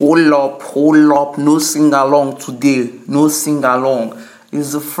hold up, no sing along today, no sing along.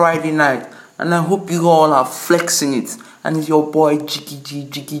 It's a Friday night, and I hope you all are flexing it. And it's your boy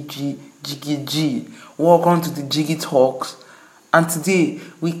Jiggy G. Welcome to the Jiggy Talks. And today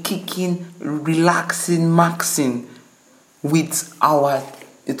we kick in relaxing, maxing with our.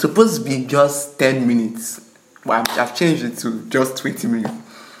 It's supposed to be just 10 minutes, but I've changed it to just 20 minutes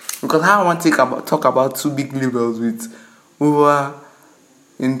because I want to talk about two big labels with over,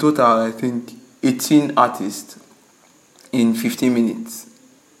 in total, I think 18 artists in 15 minutes.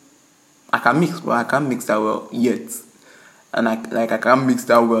 I can mix, but I can't mix that well yet. And I can't mix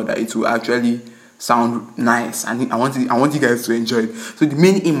that well that it will actually sound nice. And I want you guys to enjoy it. So the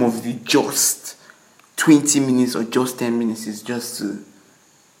main aim of the just 20 minutes or just 10 minutes is just to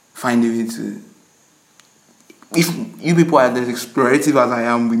find a way to. If you people are as explorative as I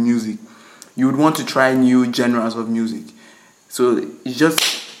am with music, you would want to try new genres of music. So it's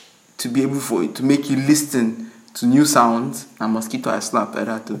just to be able to make you listen to new sounds. And mosquito I slap at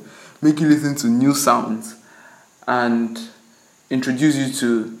that to make you listen to new sounds and introduce you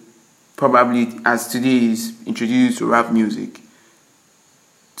to, probably as today is, introduce you to rap music.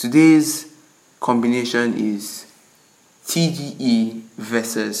 Today's combination is TDE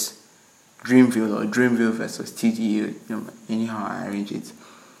versus Dreamville, or Dreamville versus TDE, anyhow I arrange it.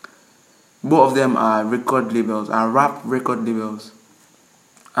 Both of them are record labels, are rap record labels.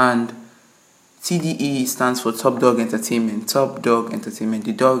 And TDE stands for Top Dog Entertainment. Top Dog Entertainment.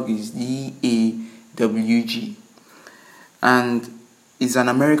 The dog is DAWG. And is an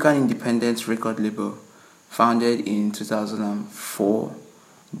American independent record label founded in 2004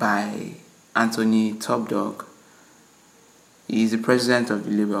 by Anthony Top Dog. He is the president of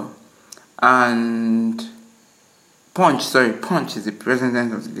the label. And Punch is the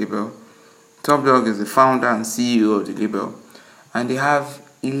president of the label. Top Dog is the founder and CEO of the label. And they have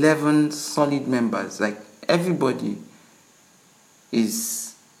 11 solid members. Like, everybody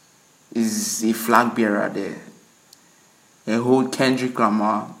is a flag bearer there. They hold Kendrick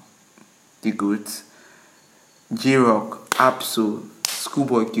Lamar, the GOAT, J-Rock, Absol,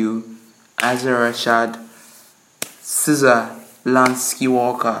 Schoolboy Q, Isaiah Rashad, SZA, Lance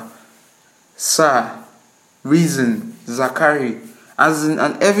Skywalker, Sir, Reason, Zachary,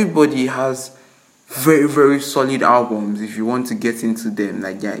 and everybody has very, very solid albums if you want to get into them,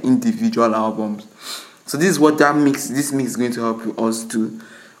 like their individual albums. So this is what this mix is going to help us do.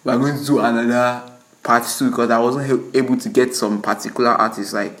 We are going to do another part 2 because I wasn't able to get some particular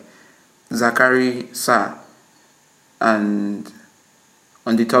artists like Zachary, Sir, and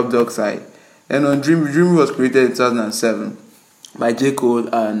on the Top Dog side. And on Dream was created in 2007 by J. Cole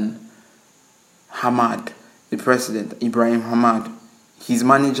and Hamad, the president, Ibrahim Hamad. He's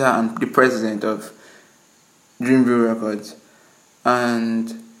manager and the president of Dreamville Records.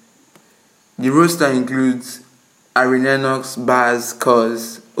 And the roster includes Ari Lennox, Baz,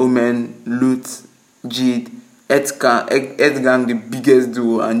 Cuz, Omen, Lute, Jid, Edgang, the biggest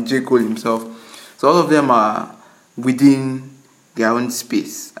duo, and J. Cole himself. So all of them are within their own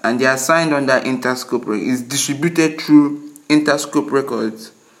space. And they are signed under Interscope Records. It's distributed through Interscope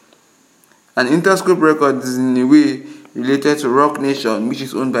Records. And Interscope Records is in a way related to Rock Nation, which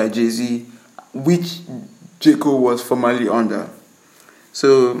is owned by Jay-Z, which J. Cole was formerly under.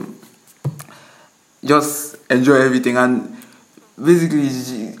 So just enjoy everything. And basically,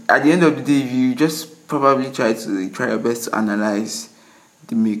 at the end of the day, you just probably try your best to analyze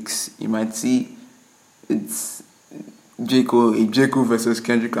the mix. You might see it's a J. Cole versus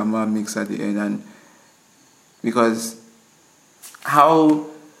Kendrick Lamar mix at the end. And because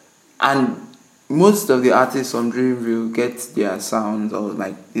most of the artists from Dreamville get their sounds, or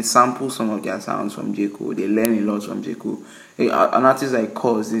like they sample some of their sounds from J. Cole. They learn a lot from J. Cole. An artist like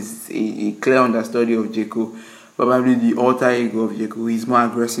Cuz is a clear understudy of J. Cole, probably the alter ego of J. Cole. His more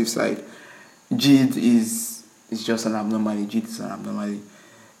aggressive side. Jid is just an abnormality.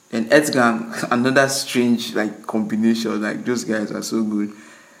 And Edgang, another strange combination. Like, those guys are so good.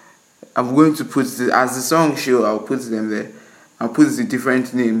 I'm going to put as the song show, I'll put them there. I'll put the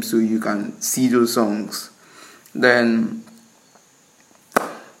different names so you can see those songs. Then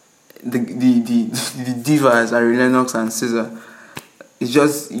the divas, Ari Lennox and SZA. It's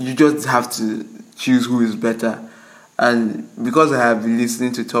just, you just have to choose who is better. And because I have been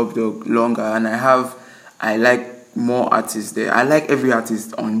listening to Top Dog longer, and I like more artists there. I like every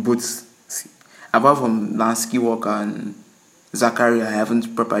artist on both, apart from Lance Skywalker and Zachary. I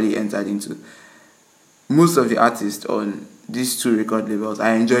haven't properly entered into most of the artists on these two record labels.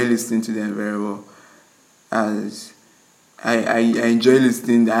 I enjoy listening to them very well. As I enjoy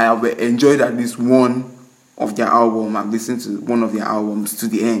listening, I have enjoyed at least one of their album. I've listened to one of their albums to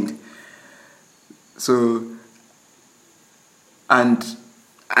the end. So, and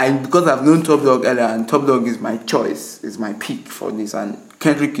because I've known Top Dawg earlier, and Top Dawg is my choice, is my pick for this, and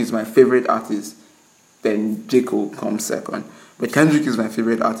Kendrick is my favorite artist, then J. Cole comes second. But Kendrick is my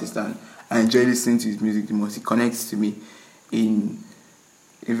favorite artist, and I enjoy listening to his music the most. He connects to me in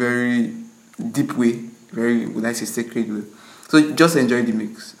a very deep way, very, would I say, sacred way. So just enjoy the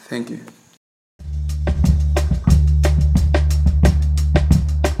mix. Thank you.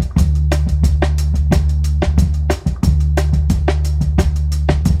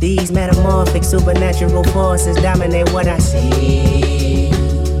 These metamorphic supernatural forces dominate what I see.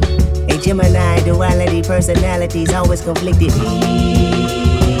 A Gemini duality, personalities always conflicted.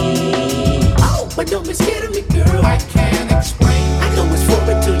 Oh, but don't be scared of me, girl. I can't explain. I know it's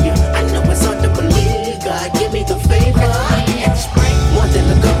foreign to you. I know it's hard to believe. God, give me the favor. I can't explain. More than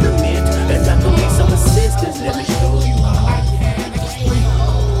a compliment, and I can make some assistance. Let me show you how I can explain.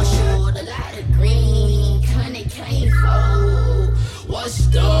 Oh, the light of green, honey can't fold. What's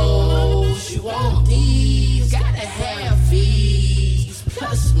those? You want these? Gotta have these.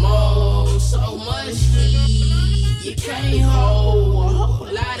 Plus more, so much heat. You can't hold a whole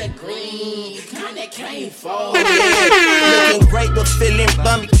lot of green. Kinda can't fold. Looking great but feeling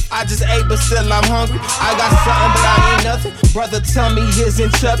bummy. I just ate but still I'm hungry. I got something but I ain't nothing. Brother tell me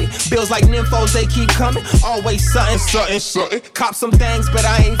isn't chubby. Bills like nymphos, they keep coming. Always something. Cop some things but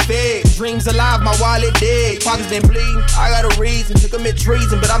I ain't fed. Dreams alive, my wallet dead. Pockets been bleeding, I got a reason to commit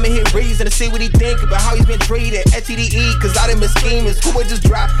treason. But I'ma hit reason to see what he think about how he's been treated. STDE, cause I done been scheming. Who would just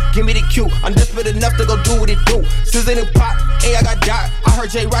drop? Give me the cue. I'm desperate enough to go do what it do. Sizzling the pot, hey I got dot. I heard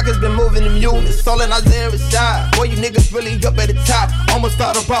J-Rock has been moving them units. All in Isaiah side. Boy, you niggas really up at the top. Almost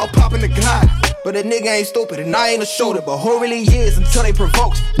thought about popping the Glock. But a nigga ain't stupid and I ain't a shoulder. But who really is until they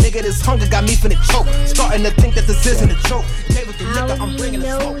provoked? Nigga, this hunger got me finna choke. Starting to think that this isn't a joke. Hey, with the liquor, I'm bringing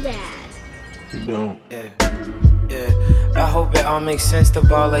the smoke. You don't. Yeah. I hope it all makes sense. The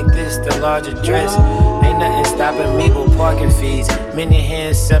ball like this, the larger dress. Ain't nothing stopping me but parking fees. Many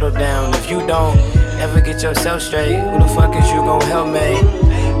hands settle down. If you don't ever get yourself straight, who the fuck is you gon' help me?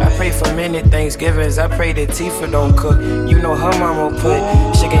 I pray for many Thanksgivings. I pray that Tifa don't cook. You know her mama put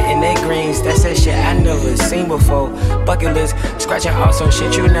sugar in they greens. That's that shit I never seen before. Bucket list, scratching off some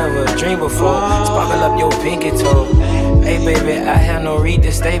shit you never dreamed before. Sparkle up your pinky toe. Hey baby, I have no read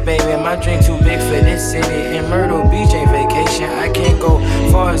to stay, baby. My dream too big for this city. In Myrtle Beach ain't vacation. I can't go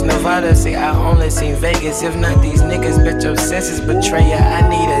far as Nevada. Say I only seen Vegas. If not these niggas, bet your senses betray ya. I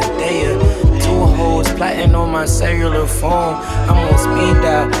need a day or two hoes plotting on my cellular phone. I'm on speed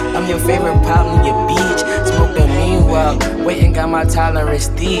dial. I'm your favorite pop on your beach. Smoke the meanwhile. Waiting, got my tolerance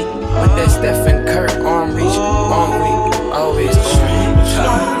deep. With that Stephen Kirk arm reach. Long week, always on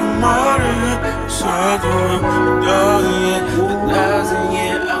top.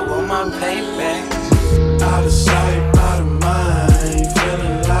 I want my payback. Out of sight, out of mind.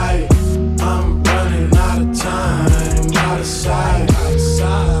 Feeling like I'm running out of time. Out of sight,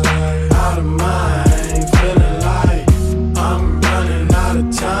 out of mind. Feeling like I'm running out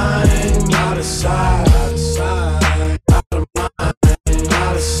of time. Out of sight, out of mind.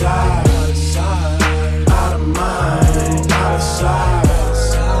 Out of sight, out of mind. Out of sight.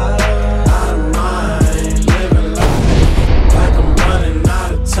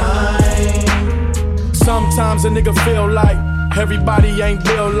 Sometimes a nigga feel like everybody ain't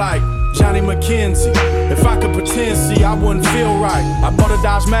built like Johnny McKenzie. If I could pretend, see, I wouldn't feel right. I bought a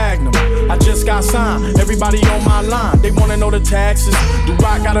Dodge Magnum, I just got signed. Everybody on my line, they wanna know the taxes. Do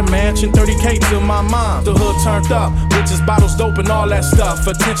I got a mansion, 30K to my mom. The hood turned up, bitches, bottles, dope, and all that stuff.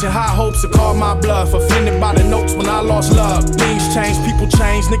 Attention, high hopes to call my bluff. Offended by the notes when I lost love. Things change, people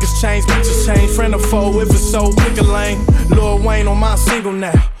change, niggas change, bitches change. Friend or foe, if it's so, pick a lane. Lil Wayne on my single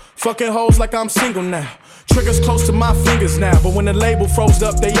now. Fucking hoes like I'm single now. Triggers close to my fingers now. But when the label froze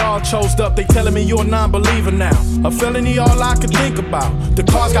up, they all chose up. They telling me you're a non-believer now. A felony, all I could think about. The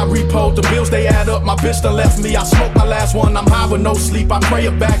cars got repoed, the bills they add up. My bitch done left me, I smoked my last one. I'm high with no sleep, I pray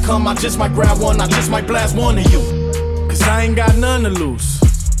it back come. I just might grab one, I just might blast one of you. Cause I ain't got none to lose,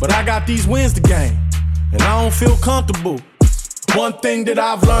 but I got these wins to gain, and I don't feel comfortable. One thing that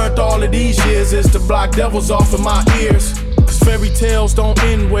I've learned all of these years is to block devils off of my ears. Cause fairy tales don't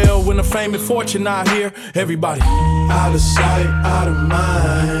end well when the fame and fortune out here. Everybody out of sight, out of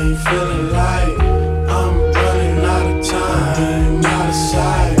mind. Feeling like I'm running out of time. Out of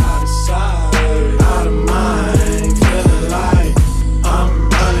sight, out of mind. Feeling like I'm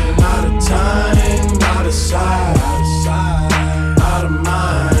running out of time. Out of sight, out of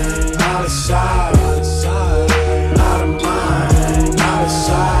mind. Out of sight, out of mind. Out of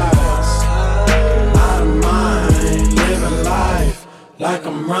sight, out of mind.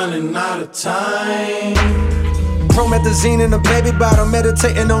 running out of time. Promethazine in a baby bottle,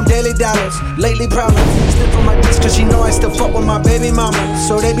 meditating on daily dollars. Lately problems, slip on my disc cause she know I still fuck with my baby mama.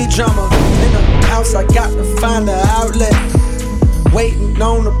 So they be drama. In the house I got to find the outlet. Waiting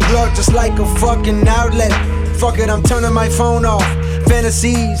on the plug just like a fucking outlet. Fuck it, I'm turning my phone off.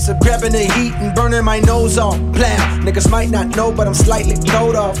 Fantasies of grabbing the heat and burning my nose off. Plow, niggas might not know, but I'm slightly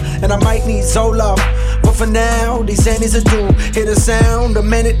throwed off. And I might need Zoloft. But for now, these annies are due. Hear the sound, a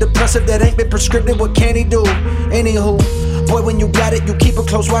manic depressive that ain't been prescribed. What can he do? Anywho, boy, when you got it, you keep a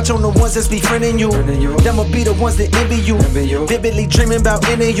close watch on the ones that's befriending you. Them'll be the ones that envy you. Vividly dreaming about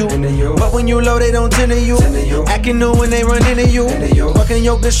ending you. But when you low, they don't tend to you. Acting new when they run into you. Fucking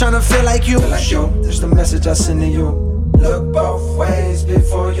your bitch trying to feel like you. There's the message I send to you. Look both ways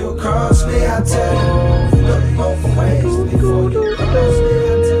before you cross me, I tell you. Look both ways before you cross me,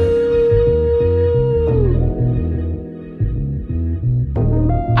 I tell you.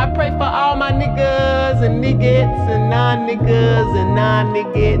 I pray for all my niggas and niggas and non-niggas and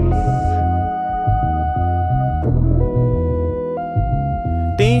non-niggas.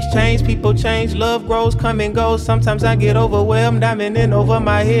 Things change, people change, love grows, come and goes. Sometimes I get overwhelmed, diamond in over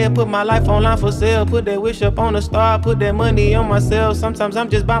my head. Put my life online for sale, put that wish up on a star, put that money on myself. Sometimes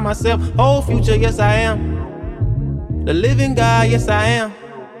I'm just by myself, whole future, yes I am. The living God, yes I am.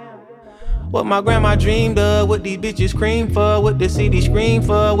 What my grandma dreamed of, what these bitches scream for, what the city scream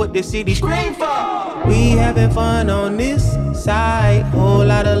for, what the city scream for. We having fun on this side, whole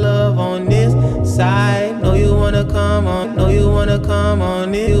lot of love on this side. Know you wanna come on, know you wanna come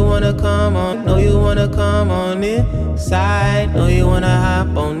on it, you wanna come on, know you wanna come on this side, know you wanna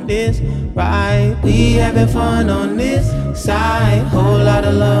hop on this ride. We having fun on this side, whole lot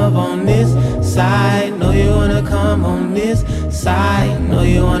of love on this side. Know you wanna come on this side, know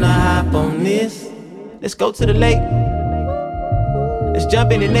you wanna hop on this. Let's go to the lake, let's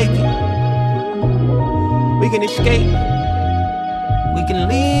jump in it naked. We can escape, we can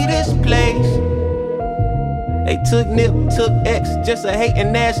leave this place. They took Nip, took X, just a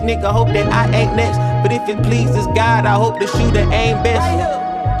hating ass nigga, hope that I ain't next. But if it pleases God, I hope the shooter ain't best.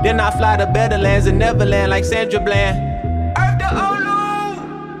 Then I fly to better lands and Neverland like Sandra Bland. Earth to Olu!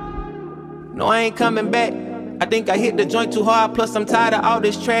 No, I ain't coming back. I think I hit the joint too hard, plus I'm tired of all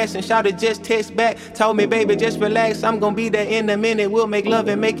this trash. And shouted just text back, told me baby just relax, I'm gonna be there in a minute, we'll make love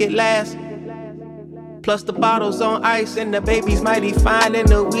and make it last. Plus the bottles on ice and the baby's mighty fine and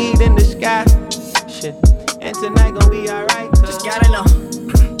the weed in the sky. Shit, and tonight gon' be alright. Just gotta know.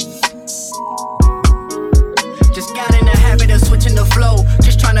 Just got in the habit of switching the flow.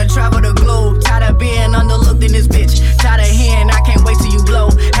 Just tryna travel the globe. Tired of being underlooked in this bitch. Tired of hearing I can't wait till you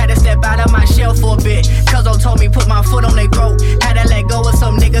blow. Had to step out of my shell for a bit. Cuzzo told me put my foot on their throat. Had to let go of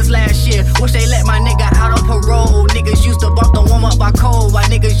some niggas last year. Wish they let my nigga out on parole. Niggas used to bump the warm up by cold. While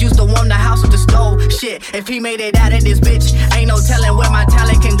niggas used to warm the house with the stove. Shit, if he made it out of this bitch, ain't no telling where my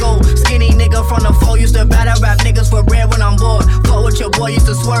talent can go. Skinny nigga from the four used to battle rap niggas for bread when I'm bored. Fuck with your boy, used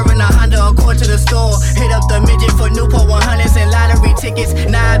to swerve in a Honda Accord to the store. Hit up the midget for Newport 100s and lottery tickets.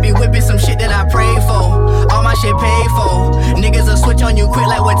 Now I be whipping some shit that I prayed for. All my shit paid for. Niggas will switch on you quick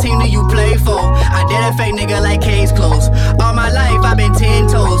like what team do you play for? I did a fake nigga like case closed. All my life I been 10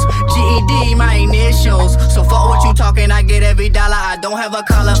 toes. GED my initials. So fuck what you talking, I get every dollar. I don't have a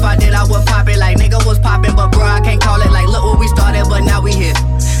collar, if I did I would pop it like nigga was popping. But bro I can't call it like look where we started but now we here.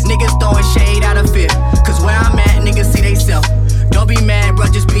 Niggas throwing shade out of fear. Cause where I'm at niggas see they self. Don't be mad, bro,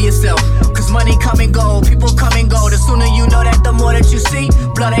 just be yourself. Cause money come and go, people come and go. The sooner you know that, the more that you see.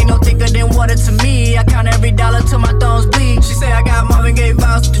 Blood ain't no thicker than water to me. I count every dollar till my thumbs bleed. She say I got Marvin Gaye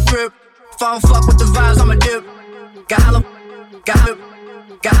vibes with the drip. If I don't fuck with the vibes, I'ma dip.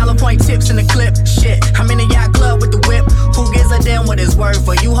 Got hollow point tips in the clip. Shit, I'm in the yacht club with the whip. Who gives a damn what it's worth?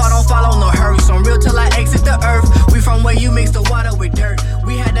 For you hard don't follow no hearse. I'm real till I exit the earth. We from where you mix the water with dirt.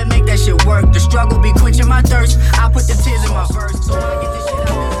 We had to make that shit work. The struggle be quenching my thirst. I put the tears in my verse. So I get this shit I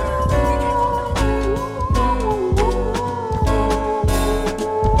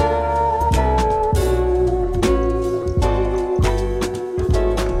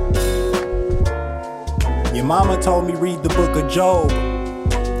deserve. Your mama told me read the book of Job.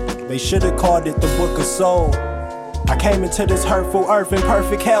 They should've called it the book of soul. I came into this hurtful earth in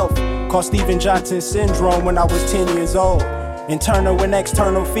perfect health. Called Steven Johnson syndrome when I was 10 years old. Internal and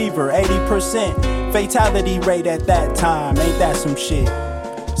external fever, 80%. Fatality rate at that time, ain't that some shit?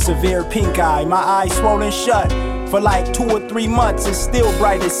 Severe pink eye, my eyes swollen shut. For like 2 or 3 months, it's still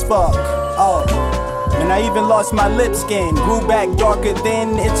bright as fuck. Oh, and I even lost my lip skin. Grew back darker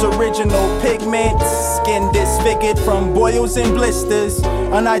than its original pigment. Skin disfigured from boils and blisters.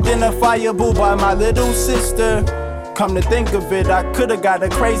 Unidentifiable by my little sister. Come to think of it, I could've got a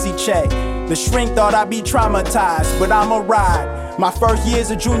crazy check. The shrink thought I'd be traumatized, but I'ma ride. My first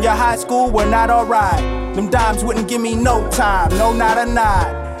years of junior high school were not alright. Them dimes wouldn't give me no time, no, not a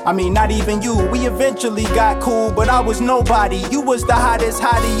nod. I mean, not even you, we eventually got cool, but I was nobody. You was the hottest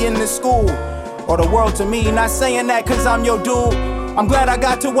hottie in the school, or the world to me. Not saying that cause I'm your dude. I'm glad I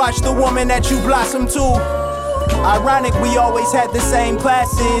got to watch the woman that you blossom to. Ironic, we always had the same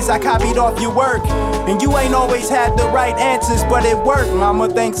classes. I copied off your work, and you ain't always had the right answers, but it worked. Mama,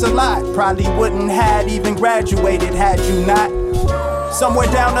 thanks a lot. Probably wouldn't had even graduated had you not. Somewhere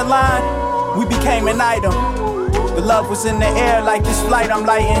down the line, we became an item. The love was in the air like this flight I'm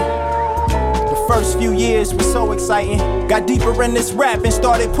lighting. The first few years was so exciting. Got deeper in this rap and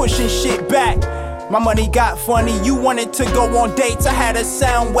started pushing shit back. My money got funny, you wanted to go on dates. I had a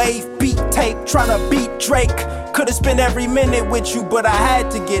sound wave beat tape, tryna beat Drake. Could've spent every minute with you, but I had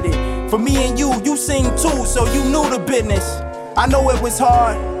to get it. For me and you sing too, so you knew the business. I know it was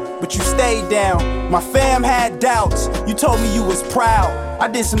hard, but you stayed down. My fam had doubts, you told me you was proud. I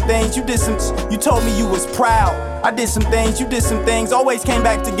did some things, you did some, you told me you was proud. I did some things, you did some things, always came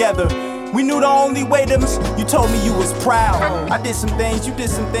back together. We knew the only way to, you told me you was proud. I did some things, you did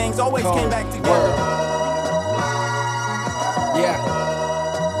some things, always came back together. Yeah.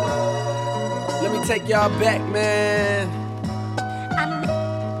 Let me take y'all back, man.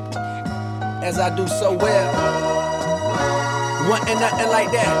 As I do so well. Wasn't nothing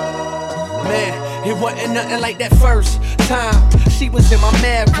like that. Man, it wasn't nothing like that first time. She was in my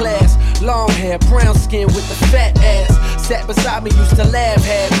math class. Long hair, brown skin with the fat ass. Sat beside me, used to laugh,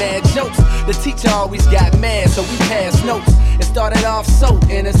 had mad jokes. The teacher always got mad, so we passed notes. It started off so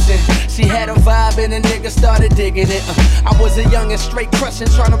innocent. She had a vibe and a nigga started digging it. I was a young and straight crushing,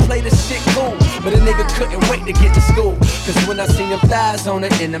 trying to play this shit cool. But a nigga couldn't wait to get to school. Cause when I seen them thighs on her,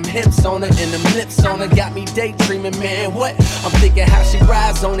 and them hips on her, and them lips on her, got me daydreaming, man, what? I'm thinking how she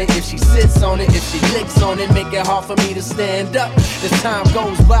rides on it, if she sits on it, if she licks on it, make it hard for me to stand up. As time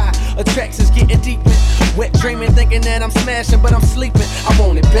goes by, attractions getting deeper. Wet dreaming, thinking that I'm smashing, but I'm sleeping. I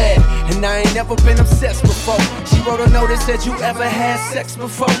want it bad, and I ain't never been obsessed before. She wrote a note that said, you ever had sex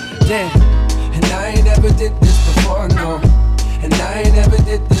before? Damn, and I ain't ever did this before, no. And I ain't ever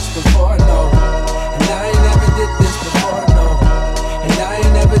did this before, no. And I ain't ever did this before, no. And I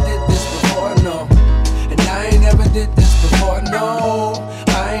ain't ever did this before, no. And I ain't ever did this before, no.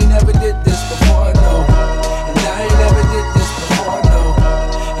 I ain't never did this before, no. And I ain't never did this before, no.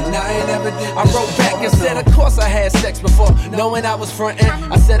 And I ain't never did this before. I wrote back and said, of course I had sex before, knowing I was frontin'.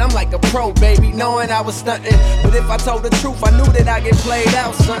 I said I'm like a pro, baby, knowing I was stuntin'. But if I told the truth, I knew that I get played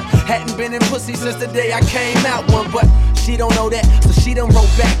out, son. Hadn't been in pussy since the day I came out one, but she don't know that, so she done wrote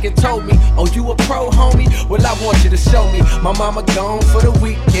back and told me, oh, you a pro, homie? Well, I want you to show me. My mama gone for the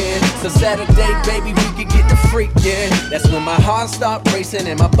weekend, so Saturday, baby, we could get the freakin'. That's when my heart start racing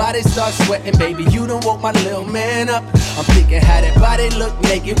and my body starts sweating. Baby, you done woke my little man up. I'm thinking how that body look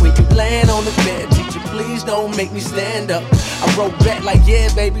naked when you laying on the bed. Teacher, please don't make me stand up. I wrote back like,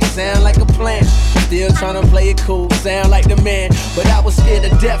 yeah, baby, sound like a plan. Still tryna play it cool, sound like the man. But I was scared to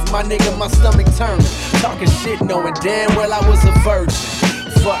death, my nigga, my stomach turned. Talking shit, knowing damn well I was a virgin.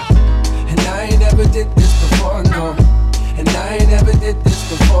 Fuck. And I ain't ever did this before, no. And I ain't ever did this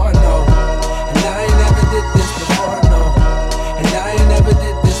before, no. And I ain't ever did this before, no. And I ain't never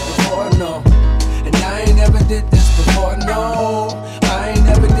did this before, no. And I ain't never did this before, no. I ain't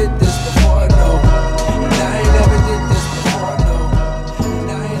never did this before, no. And I ain't never did this before, no. And I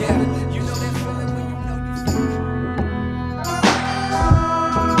ain't never did. You know that feeling when you know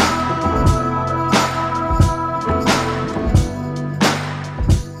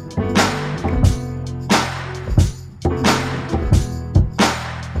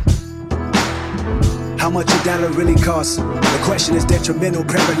How much a dollar really costs? The question is detrimental,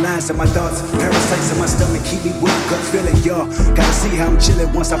 paralyzed in my thoughts. Parasites in my stomach keep me with a gut feeling, y'all. Gotta see how I'm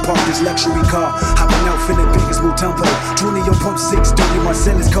chillin' once I park this luxury car. Hopping out feeling big as Mutombo. 20 on pump 6, Tony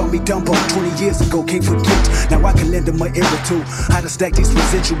Marcellus called me Dumbo. 20 years ago, can't forget. Now I can lend him my ear too. How to stack these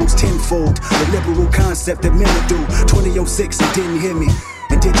residuals tenfold. The liberal concept that men do. 20 on 6 and didn't hear me.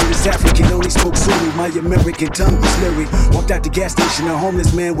 Indigenous African, only spoke Zulu. My American tongue was lyric. Walked out the gas station, a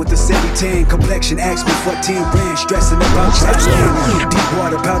homeless man with a 70-tan complexion. Asked me for 10 grand, stressing about Thailand. Deep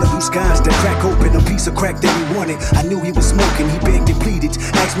water, powder blue skies that crack open. A piece of crack that he wanted. I knew he was smoking, he begged and pleaded.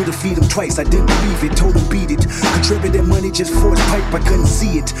 Asked me to feed him twice, I didn't believe it. Told him beat it. Contributed money just for his pipe, I couldn't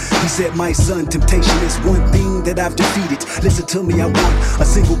see it. He said, my son, temptation is one thing that I've defeated. Listen to me, I want a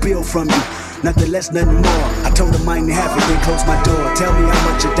single bill from you. Nothing less, nothing more. I told him I didn't have it, then closed my door. Tell me how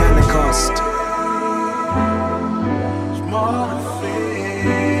much a dollar cost. Small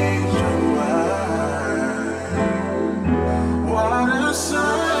things are wide.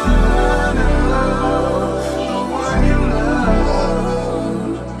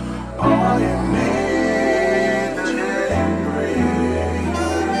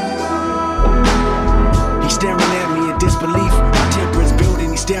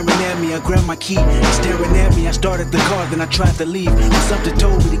 grabbed my key. He's staring at me, I started the car, then I tried to leave. But something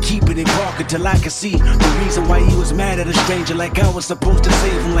told me to keep it in park until I could see the reason why he was mad at a stranger. Like I was supposed to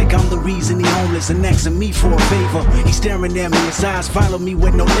save him, like I'm the reason he homeless and asking me for a favor. He's staring at me, his eyes follow me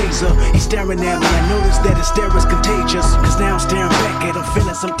with no laser. He's staring at me, I noticed that his stare is contagious. Cause now I'm staring back at him,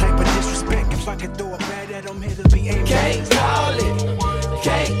 feeling some type of disrespect. If I could throw a bat at him, it'll be aiming. Can't call it,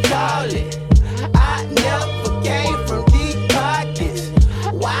 can't call it. I never came from deep pockets.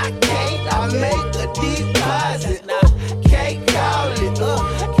 Why can't I make a deposit? Can't call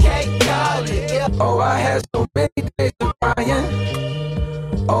it, can't call it. Yeah. Oh, I had so many days of crying.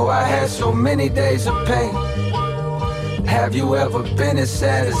 Oh, I had so many days of pain. Have you ever been as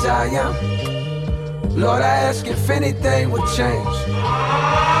sad as I am? Lord, I ask if anything would change.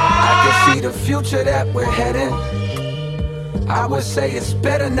 I can see the future that we're heading. I would say it's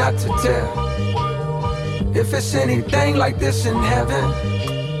better not to tell. If it's anything like this in heaven,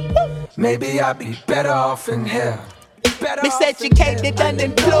 maybe I'd be better off in hell. Miseducated,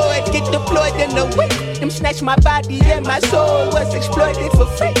 unemployed, get deployed in the week. Them snatched my body and my soul was exploited for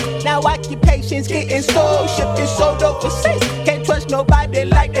free. Now occupations getting sold, shipped and sold overseas. Can't trust nobody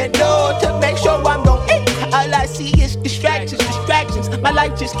like that, no, to make sure I'm gon' eat. All I see is distractions. My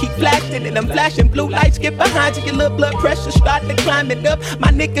life just keep flashing and I'm flashing blue lights. Get behind you, your little blood pressure starting to climbing up. My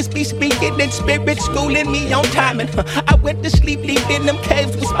niggas be speaking in spirit, schooling me on timing. I went to sleep, leaving them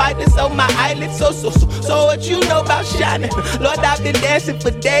caves with spiders on my eyelids. So what you know about shining? Lord, I've been dancing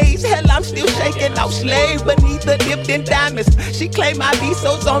for days. Hell, I'm still shaking out slave beneath the dipped in diamonds. She claim I be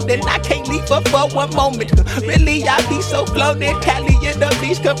so zoned and I can't leave her for one moment. Really, I be so floating, tallying up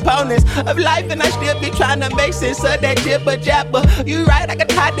these components of life, and I still be trying to make sense of that jibber jabber. You right, I can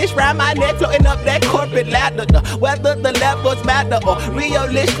tie this round my neck, floating up that corporate ladder. Whether the levels matter or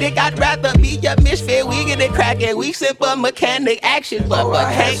realistic, I'd rather be a misfit. We get it cracking, we simple mechanic action, but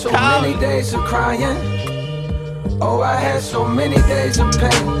I had can't so call many days of crying. Oh, I had so many days of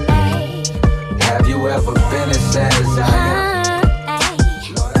pain. Have you ever been as sad as I am?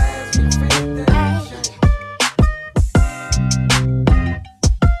 Lord, I ask you for anything.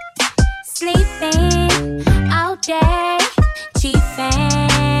 Sleeping all day,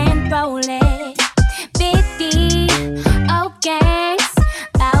 chiefing, rolling, Big D, oh gangs,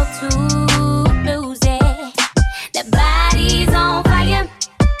 about to lose it. The body's on fire.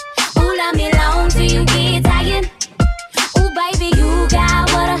 Ooh, let me alone till you get tired. Ooh, baby, you got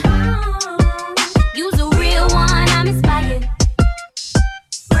what you's a real one, I'm inspired.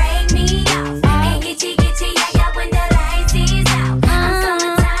 Break me off and get you, yeah, when the lights is out. I'm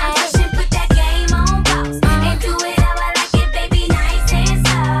summertime, I should put that game on pause and do it how I like it, baby, nice and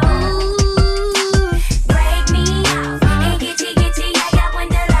slow. Break me off and get you, yeah, when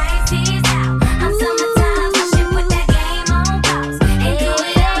the lights is out. I'm summertime, I should put that game on pause and do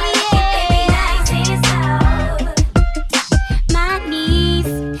it how I like it, baby, nice and slow. My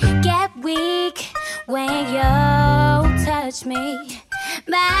knees get weak when you touch me.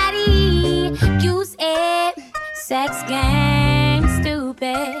 Body, use it. Sex game,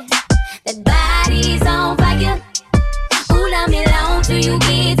 stupid. That body's on fire. Ooh, let me alone till you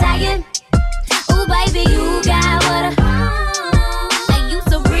get tired. Ooh, baby, you got what and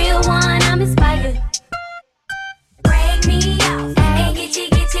you's a real one, I'm inspired. Break me off and get you,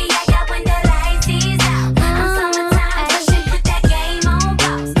 yeah, when the lights is out. I'm summertime, I should put that game on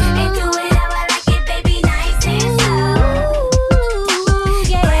pause and do it how I like it, baby, nice and slow.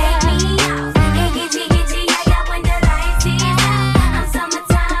 Break me off and get you, yeah, when the lights is out. I'm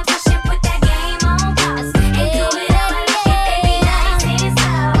summertime, I should put that game on pause and do it how I like it, baby, nice and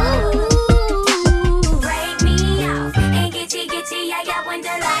slow. Break me off and get you, yeah, when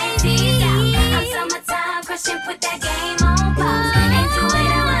the lights is out. I'm summertime, crush and put that game on pause and do it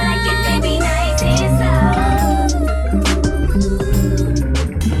how I like it, baby, nice and slow.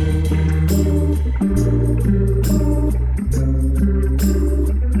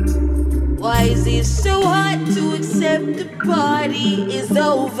 Why is it so hard to accept the party is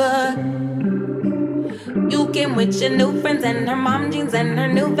over? You came with your new friends and her mom jeans and her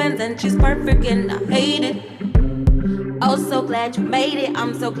new Vans, and she's perfect and I hate it. Oh, so glad you made it.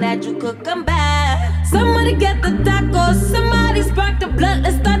 I'm so glad you could come back. Somebody get the tacos. Somebody spark the blunt.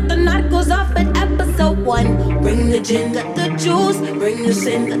 Let's start the narcos off at episode 1. Bring the gin, got the juice. Bring the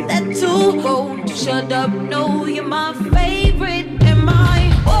sin, got that too. Won't you shut up? No, you're my favorite. Am I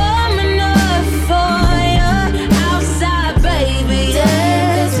warm enough for you outside, baby?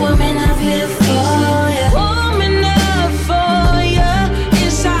 This woman I'm here for you. Warm enough for you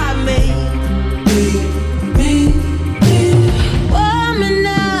inside me. Warm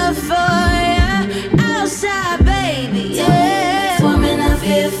enough for you outside, baby. Yeah, warm enough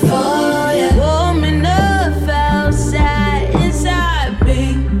here for you.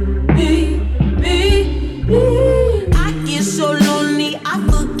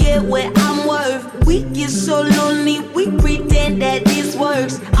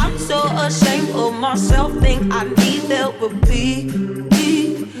 works. I'm so ashamed of myself, think I need therapy.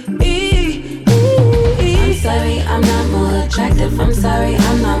 I'm sorry, I'm not more attractive. I'm sorry,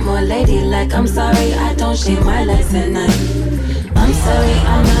 I'm not more ladylike. I'm sorry, I don't shave my legs at night. I'm sorry,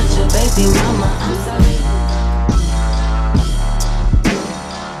 I'm not your baby mama. I'm sorry.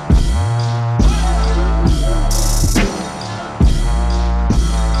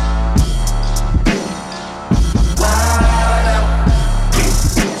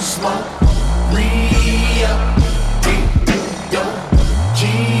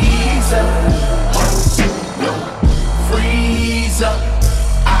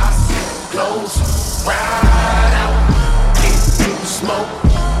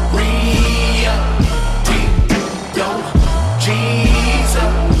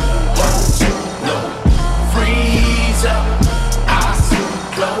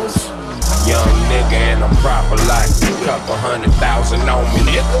 Couple 100,000 on me,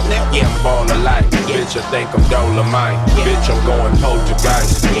 nigga. Yeah, I'm ballin' like, bitch, I think I'm Dolomite. Bitch, I'm going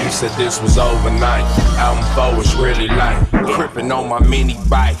poltergeist. You said this was overnight. Album 4 is really light. Crippin' on my mini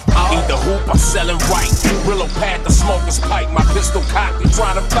bike. Either hoop or sellin' right. Brillo pad the smoker's pipe. My pistol cocked,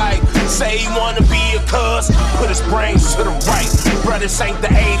 tryna fight. Say he wanna be a cuz. Put his brains to the right. Bruh, this ain't the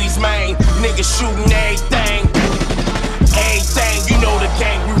 80s, man. Niggas shootin' everything. Everything, you know the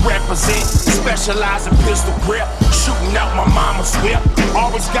gang we represent. Specialize in pistol grip. Shooting out my mama's whip.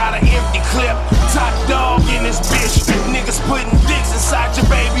 Always got an empty clip. Top dog in this bitch. Niggas putting dicks inside your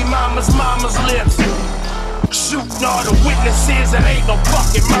baby mama's lips. Shooting all the witnesses, it ain't no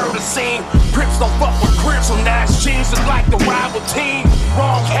fucking murder scene. Crips don't fuck with Crips, so nice jeans look like the rival team.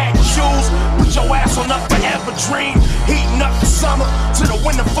 Wrong hat and shoes, put your ass on a forever dream. Heating up the summer to the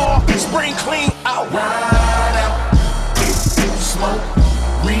winter fall, spring clean out.